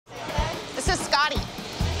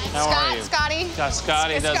How are you? Scotty.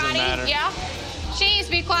 Scotty doesn't matter. Yeah. She needs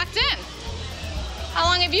to be clocked in. How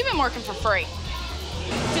long have you been working for free?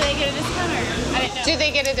 Do they get a discount or? I didn't know. Do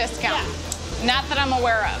they get a discount? Yeah. Not that I'm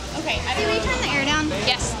aware of. Okay. Can we turn the air down?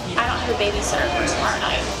 Yes. I don't have a babysitter for tomorrow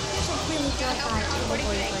night.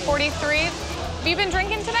 43. Have you been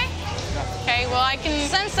drinking today? Okay, well, I can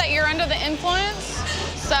sense that you're under the influence,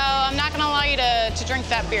 so I'm not going to allow you to drink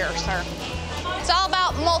that beer, sir. It's all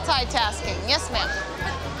about multitasking. Yes, ma'am.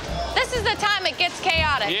 This is the time it gets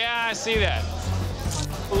chaotic. Yeah, I see that.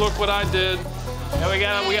 Look what I did. And we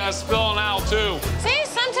got a spill on aisle 2. See,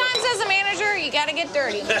 sometimes as a manager, you got to get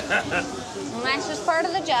dirty. And that's just part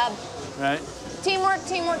of the job. Right. Teamwork,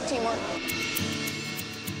 teamwork, teamwork.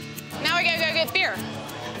 Now we got to go get beer.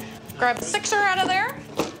 Grab a sixer out of there.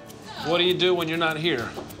 What do you do when you're not here?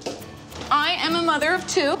 I am a mother of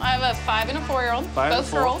 2. I have a 5 and a 4-year-old.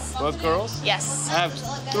 Both girls. Both girls? Yes. I have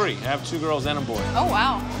 3. I have 2 girls and a boy. Oh,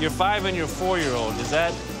 wow. Your 5 and your 4-year-old, is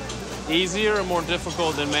that easier or more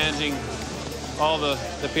difficult than managing all the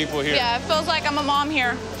people here? Yeah, it feels like I'm a mom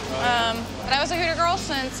here. But I was a Hooter girl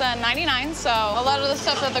since '99, so a lot of the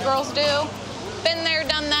stuff that the girls do, been there,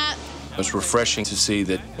 done that. It's refreshing to see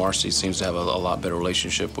that Marcy seems to have a lot better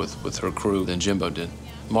relationship with her crew than Jimbo did.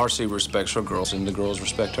 Marcy respects her girls, and the girls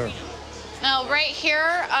respect her. Now, right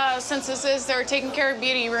here, since this is their taking care of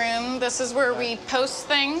beauty room, this is where we post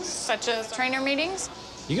things, such as trainer meetings.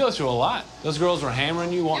 You go through a lot. Those girls were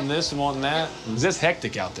hammering you, wanting this and wanting that. Is this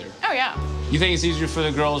hectic out there? Oh, yeah. You think it's easier for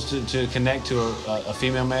the girls to connect to a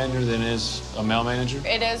female manager than it is a male manager?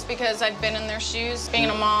 It is because I've been in their shoes. Being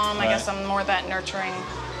a mom, I guess I'm more that nurturing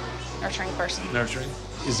person. Nurturing.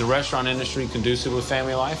 Is the restaurant industry conducive with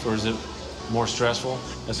family life, or is it more stressful?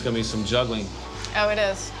 That's going to be some juggling. Oh, it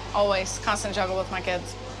is. Always. Constant juggle with my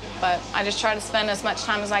kids. But I just try to spend as much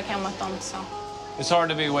time as I can with them, so. It's hard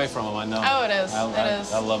to be away from them, I know. Oh, it is. It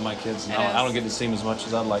is. I love my kids. And I don't get to see them as much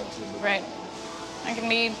as I'd like to. Right. It can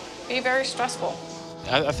be very stressful.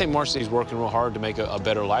 I think Marcy's working real hard to make a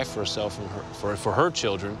better life for herself and for her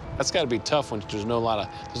children. That's got to be tough when there's not a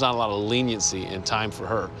lot of leniency and time for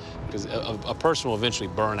her, because a person will eventually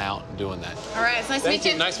burn out doing that. All right, it's nice to meet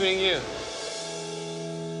you. Nice meeting you.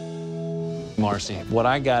 Marcy, what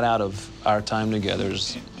I got out of our time together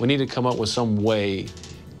is we need to come up with some way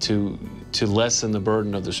to lessen the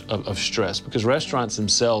burden of stress, because restaurants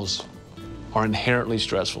themselves are inherently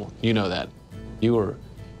stressful. You know that. You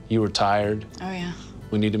were tired. Oh, yeah.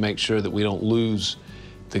 We need to make sure that we don't lose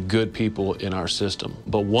the good people in our system.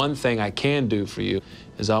 But one thing I can do for you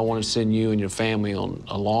is I want to send you and your family on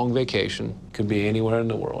a long vacation. Could be anywhere in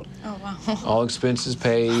the world. Oh, wow. All expenses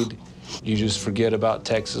paid. You just forget about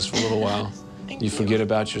Texas for a little while. You forget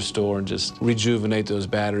about your store and just rejuvenate those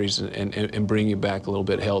batteries and bring you back a little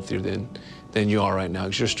bit healthier than you are right now,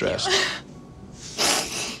 because you're stressed.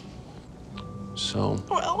 So,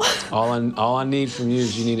 Well. all I need from you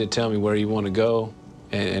is you need to tell me where you want to go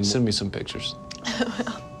and send me some pictures.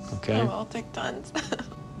 Okay? I will take tons.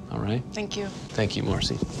 All right? Thank you. Thank you,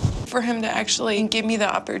 Marcy. For him to actually give me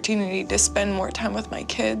the opportunity to spend more time with my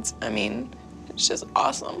kids, I mean, it's just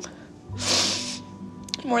awesome.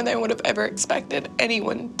 More than I would have ever expected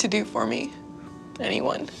anyone to do for me.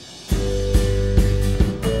 Anyone.